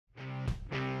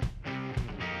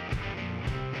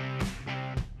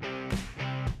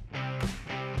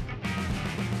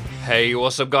Hey,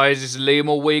 what's up guys, it's Liam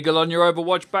or Weagle on your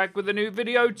Overwatch, back with a new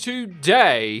video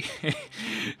today.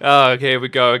 Oh, here we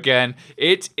go again.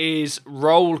 It is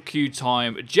roll queue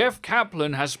time. Jeff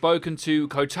Kaplan has spoken to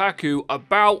Kotaku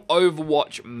about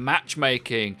Overwatch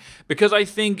matchmaking, because I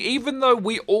think even though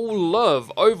we all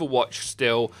love Overwatch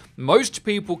still, most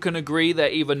people can agree they're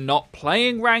either not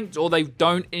playing ranked or they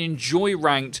don't enjoy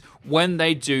ranked when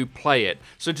they do play it.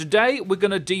 So today we're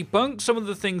going to debunk some of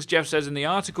the things Jeff says in the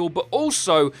article, but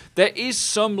also there is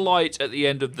some light at the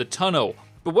end of the tunnel.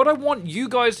 But what I want you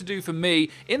guys to do for me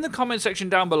in the comment section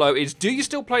down below is, do you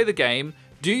still play the game?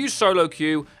 Do you solo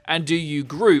queue? And do you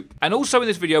group? And also in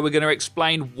this video, we're going to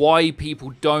explain why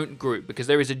people don't group, because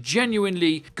there is a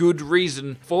genuinely good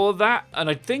reason for that. And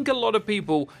I think a lot of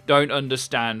people don't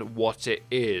understand what it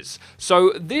is.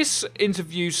 So this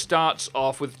interview starts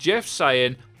off with Jeff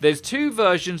saying, "There's two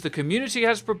versions the community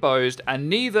has proposed, and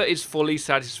neither is fully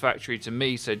satisfactory to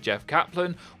me," said Jeff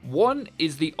Kaplan. "One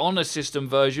is the honor system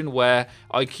version, where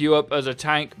I queue up as a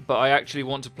tank, but I actually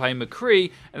want to play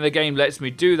McCree, and the game lets me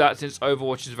do that since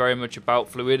Overwatch is very much about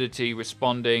fluidity,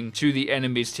 responding to the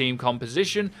enemy's team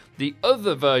composition. The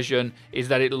other version is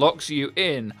that it locks you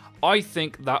in. I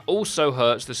think that also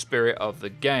hurts the spirit of the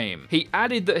game." He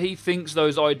added that he thinks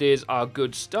those ideas are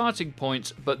good starting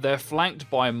points, but they're flanked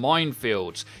by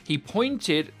minefields. He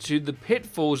pointed to the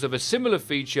pitfalls of a similar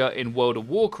feature in World of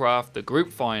Warcraft, the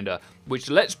Group Finder, which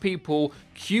lets people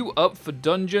queue up for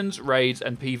dungeons, raids,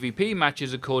 and PvP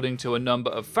matches according to a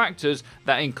number of factors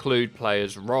that include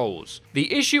players' roles.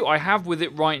 The issue I have with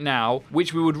it right now,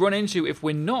 which we would run into if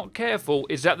we're not careful,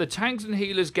 is that the tanks and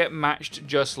healers get matched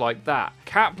just like that.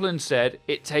 Kaplan said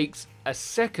it takes a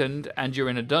second and you're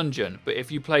in a dungeon, but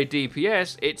if you play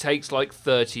DPS, it takes like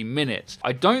 30 minutes.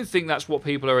 I don't think that's what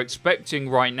people are expecting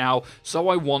right now, so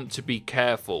I want to be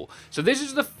careful. So this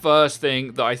is the first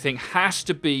thing that I think has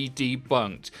to be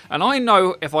debunked. And I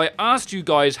know if I asked you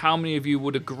guys how many of you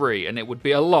would agree, and it would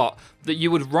be a lot, that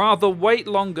you would rather wait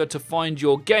longer to find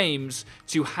your games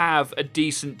to have a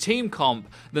decent team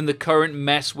comp than the current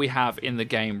mess we have in the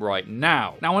game right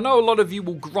now. Now, I know a lot of you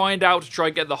will grind out to try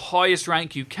and get the highest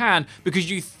rank you can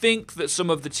because you think that some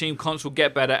of the team comps will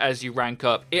get better as you rank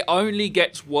up. It only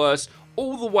gets worse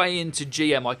all the way into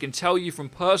GM. I can tell you from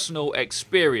personal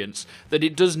experience that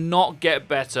it does not get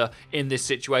better in this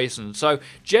situation. So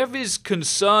Jeff is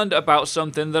concerned about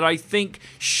something that I think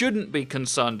shouldn't be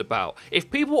concerned about. If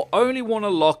people only want to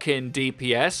lock in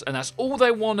DPS and that's all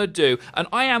they want to do, and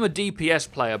I am a DPS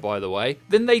player by the way,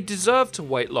 then they deserve to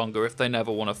wait longer if they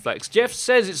never want to flex. Jeff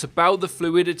says it's about the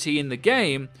fluidity in the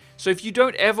game. So if you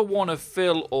don't ever want to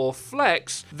fill or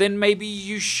flex, then maybe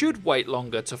you should wait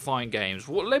longer to find games.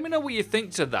 Well, let me know what you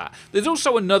think to that. There's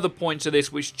also another point to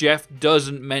this which Jeff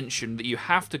doesn't mention that you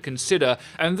have to consider,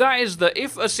 and that is that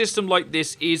if a system like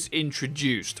this is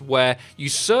introduced, where you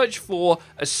search for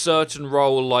a certain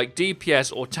role like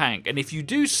DPS or tank, and if you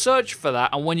do search for that,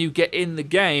 and when you get in the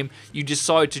game, you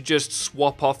decide to just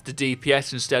swap off to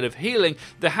DPS instead of healing,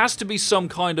 there has to be some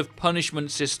kind of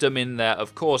punishment system in there,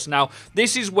 of course. Now,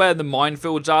 this is where the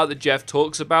minefields are that Jeff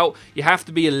talks about. You have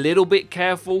to be a little bit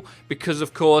careful because,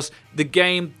 of course, the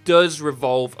game does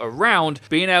revolve around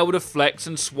being able to flex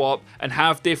and swap and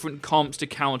have different comps to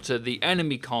counter the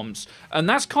enemy comps. And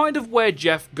that's kind of where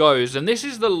Jeff goes, and this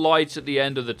is the light at the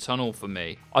end of the tunnel for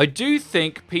me. I do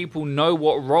think people know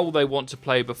what role they want to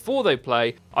play before they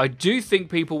play. I do think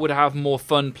people would have more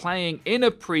fun playing in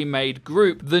a pre-made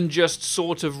group than just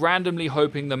sort of randomly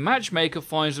hoping the matchmaker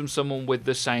finds them someone with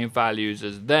the same values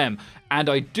as them. And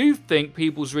I do think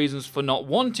people's reasons for not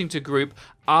wanting to group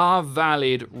are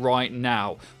valid right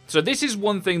now. So this is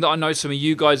one thing that I know some of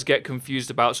you guys get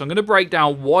confused about. So I'm going to break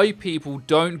down why people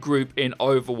don't group in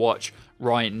Overwatch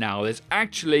right now. There's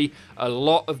actually a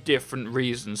lot of different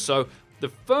reasons. So the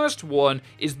first one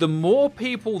is the more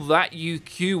people that you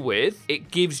queue with,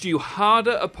 it gives you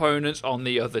harder opponents on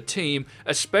the other team,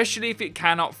 especially if it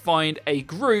cannot find a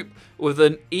group with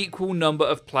an equal number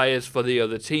of players for the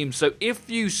other team. So if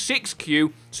you 6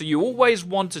 queue, so you always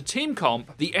want a team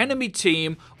comp, the enemy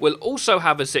team will also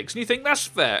have a 6, and you think that's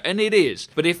fair, and it is.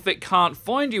 But if it can't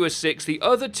find you a 6, the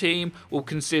other team will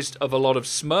consist of a lot of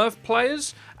Smurf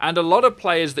players and a lot of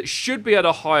players that should be at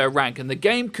a higher rank, and the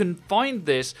game can find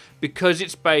this because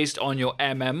it's based on your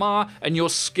MMR and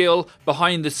your skill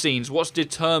behind the scenes, what's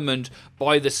determined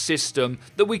by the system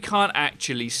that we can't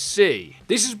actually see.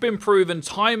 This has been proven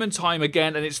time and time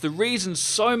again, and it's the reason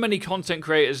so many content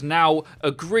creators now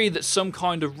agree that some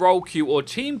kind diamond of role queue or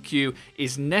team queue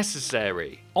is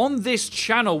necessary. On this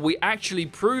channel, we actually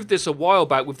proved this a while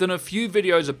back. We've done a few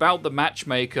videos about the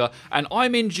matchmaker, and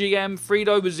I'm in GM,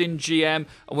 FREEDO was in GM,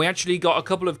 and we actually got a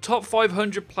couple of top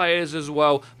 500 players as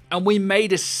well. And we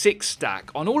made a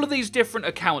 6-stack on all of these different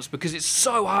accounts because it's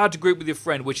so hard to group with your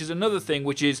friend, which is another thing,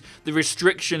 which is the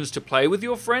restrictions to play with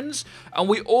your friends. And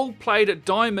we all played at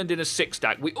diamond in a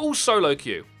 6-stack. We all solo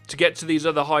queue to get to these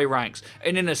other high ranks.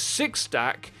 And in a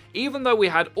 6-stack, even though we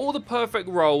had all the perfect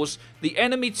roles, the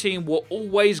enemy team were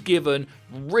always given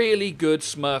really good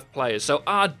Smurf players. So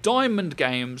our diamond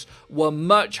games were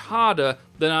much harder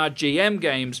than our GM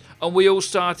games, and we all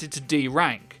started to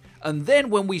D-rank. And then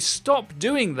when we stop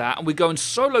doing that and we go in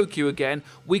solo queue again,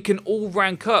 we can all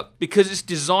rank up because it's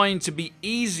designed to be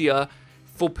easier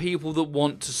for people that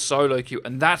want to solo queue.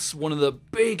 And that's one of the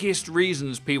biggest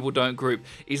reasons people don't group,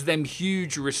 is them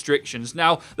huge restrictions.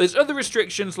 Now, there's other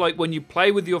restrictions, like when you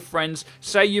play with your friends,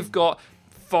 say you've got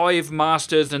 5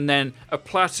 masters and then a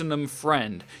platinum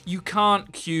friend. You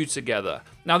can't queue together.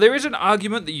 Now, there is an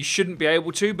argument that you shouldn't be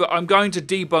able to, but I'm going to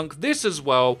debunk this as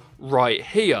well right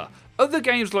here. Other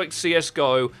games like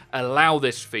CSGO allow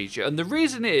this feature, and the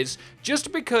reason is,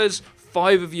 just because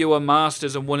 5 of you are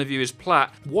masters and 1 of you is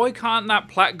plat, why can't that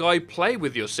plat guy play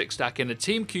with your 6-stack in a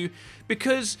team queue?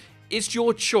 Because it's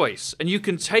your choice, and you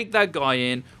can take that guy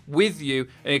in with you,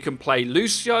 and you can play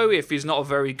Lucio if he's not a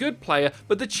very good player,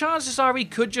 but the chances are he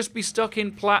could just be stuck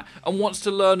in plat and wants to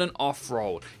learn an off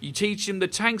role. You teach him the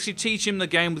tanks, you teach him the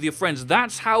game with your friends.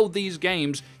 That's how these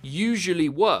games usually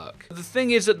work. The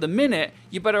thing is, at the minute,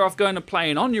 you're better off going and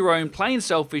playing on your own, playing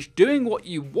selfish, doing what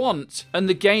you want, and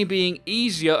the game being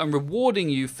easier and rewarding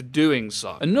you for doing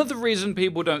so. Another reason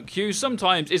people don't queue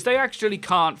sometimes is they actually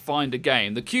can't find a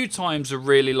game. The queue times are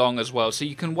really long as well, so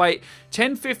you can wait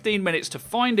 10-15 minutes to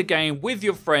find a game with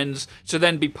your friends to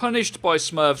then be punished by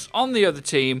Smurfs on the other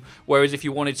team, whereas if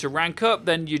you wanted to rank up,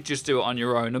 then you'd just do it on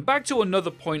your own. And back to another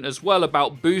point as well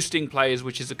about boosting players,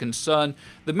 which is a concern.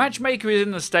 The matchmaker is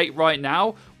in a state right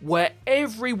now where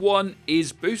everyone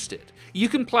is boosted. You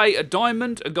can play a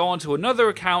diamond and go onto another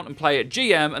account and play at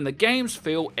GM, and the games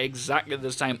feel exactly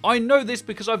the same. I know this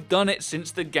because I've done it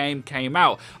since the game came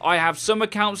out. I have some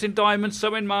accounts in diamond,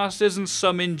 some in masters, and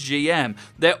some in GM.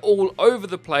 They're all over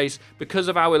the place because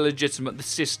of how illegitimate the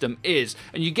system is.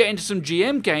 And you get into some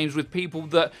GM games with people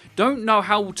that don't know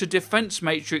how to defense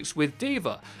matrix with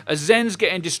D.Va. A Zen's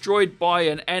getting destroyed by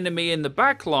an enemy in the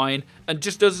back line and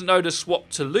just doesn't know to swap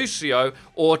to Lucio,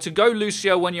 or to go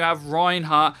Lucio when you have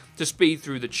Reinhardt to speed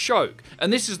through the choke.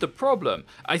 And this is the problem.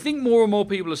 I think more and more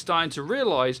people are starting to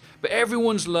realize, but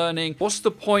everyone's learning, what's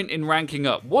the point in ranking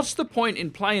up? What's the point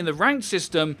in playing the ranked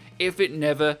system if it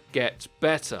never gets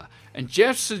better? And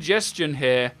Jeff's suggestion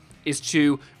here is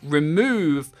to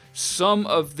remove some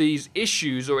of these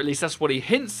issues, or at least that's what he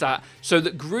hints at, so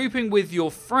that grouping with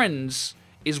your friends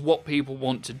is what people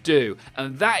want to do.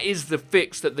 And that is the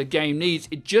fix that the game needs.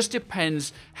 It just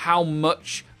depends how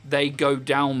much they go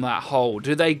down that hole.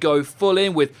 Do they go full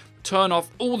in with turn off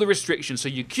all the restrictions, so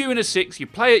you queue in a 6, you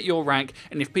play at your rank,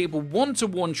 and if people want to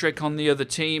one trick on the other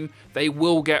team, they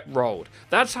will get rolled.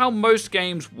 That's how most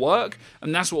games work,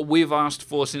 and that's what we've asked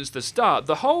for since the start.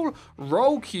 The whole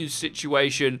role queue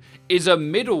situation is a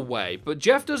middle way, but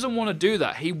Jeff doesn't want to do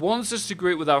that. He wants us to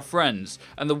group with our friends,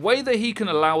 and the way that he can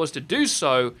allow us to do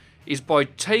so is by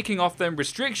taking off them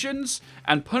restrictions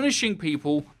and punishing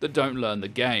people that don't learn the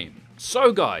game.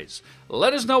 So guys,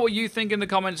 let us know what you think in the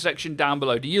comment section down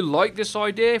below. Do you like this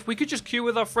idea? If we could just queue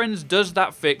with our friends, does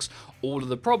that fix all of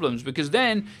the problems? Because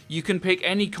then you can pick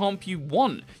any comp you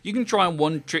want. You can try and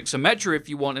one trick Symmetra if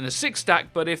you want in a 6-stack,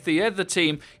 but if the other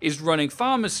team is running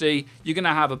Pharmacy, you're going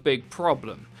to have a big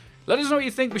problem. Let us know what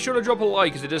you think. Be sure to drop a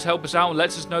like, as it does help us out and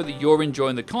lets us know that you're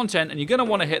enjoying the content, and you're going to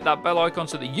want to hit that bell icon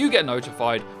so that you get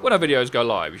notified when our videos go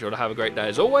live. Be sure to have a great day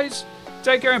as always.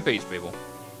 Take care and peace, people.